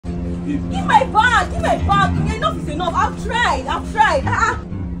baby. Give my bag. Enough is enough. I've tried.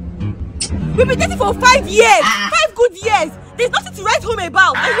 We've been dating for 5 years. 5 good years. There's nothing to write home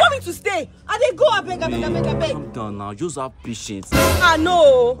about. I want me to stay. And they go, I beg. I'm done now. Just have patience.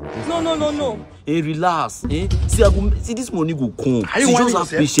 No. Hey, relax. See this money go come. See, just have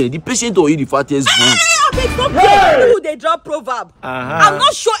patience. The patient or the fattest bone. Stop playing. People they drop proverb. I'm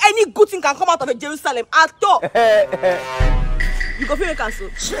not sure any good thing can come out of Jerusalem at all. You go feel me cancel.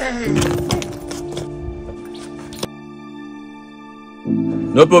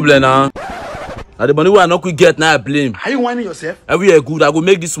 No problem now. The money we are not quick get now I blame. Are you whining yourself? Every year good, I go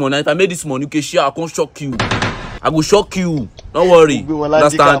make this money. If I make this money, okay, share, I can shock you. I go shock you. Don't worry.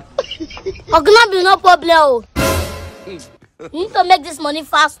 Understand? Be no problem. You need to make this money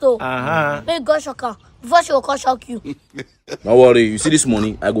fast though. Make God shock her before she will come shock you. Don't worry. You see this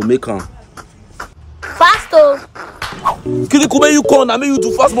money, I go make her. Fast though. Kiriku, when you come, I make you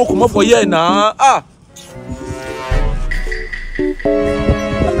do fast more come up for here now.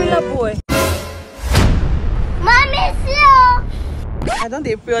 Boy. Mommy, see you. I don't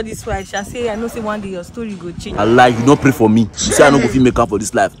pray all this way. I shall say I know say one day your story go change. I lie, you don't pray for me. You say I don't go fit make up for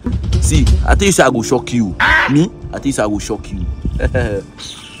this life. See, I tell you say I go shock you. Me, I tell you say I go shock you.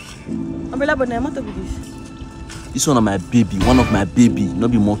 Umbrella, but I'm not with this. This one of my baby,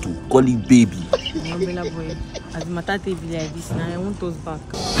 not be motto. Call it baby. Umbrella boy, as the matter be like this now, I want us back.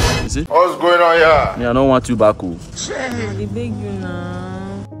 You see? What's going on here? Me, I don't want you back. Oh. They beg you now.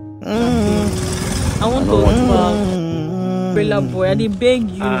 I want us back. Umbrella boy, I beg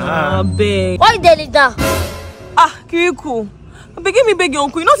you now, beg. Why you did that? Kiriku, I beg your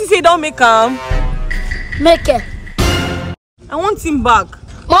uncle. You know he say don't make him. Make it. I want him back.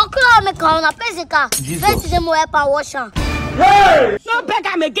 My uncle will make her on a physical. First is more help and wash her. Hey! No beg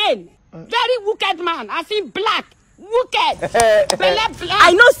him again. Very wicked man. I see black. Wicked.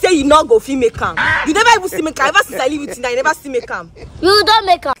 I know say you not go fit make him. You never even see make him. Ever since I live with you, you never see make him. You don't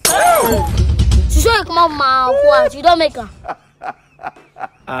make her. She show you come on my uncle. You don't make her.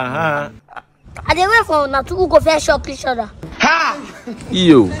 I dey wait for now to go fair shock each other. Ha!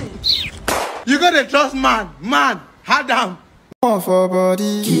 Yo. You gotta trust man. Hard down. For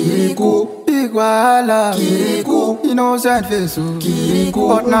body, Kiriku, big wahala, Kiriku, innocent face, Kiriku,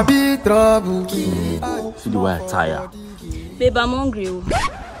 but na big trouble, Kiriku. See the way I tire. Babe, I'm hungry. You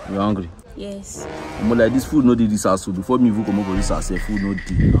hungry? Yes. I'm like this food no did this house. So before me even come over this house, food no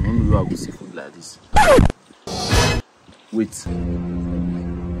did. I don't know how I go see food like this. Wait.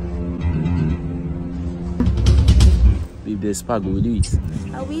 Babe, there's spark, will you eat?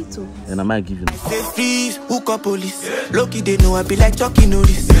 I will too. And I might give you. Freeze, hook up police. Lucky they know I be like Chucky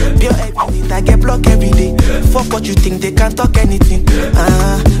Norris. Pure everything, I get blocked every day. Fuck what you think, they can't talk anything.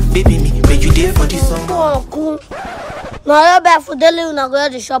 Baby me, make you there for this song. Oh, cool. Now you buy food, they live na go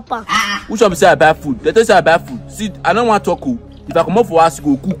to the shopper. Who shall say I buy food? They tell you say I buy food. See, I don't want to talk. If I come up for us, you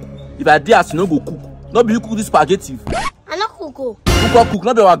go cook. If I dare us, you no go cook. Not be you cook this spaghetti. I no cook. Cook,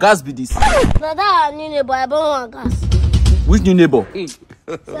 not be our gas be this. Now that new neighbor, I don't want gas. Which new neighbor? There.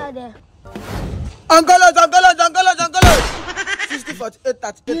 Angolos. 60, 48,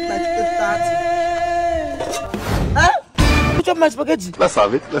 38, 98, 30. Which of my spaghetti? Let's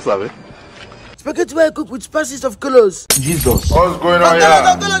have it. Spaghetti where I cook with spices of colors. Jesus. What's going on here?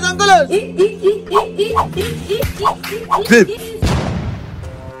 Angolos.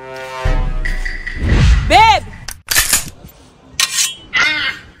 Babe!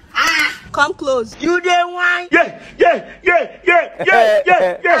 Come close. You dey whine? Yeah. I'm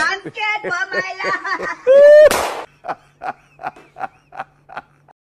scared for my life.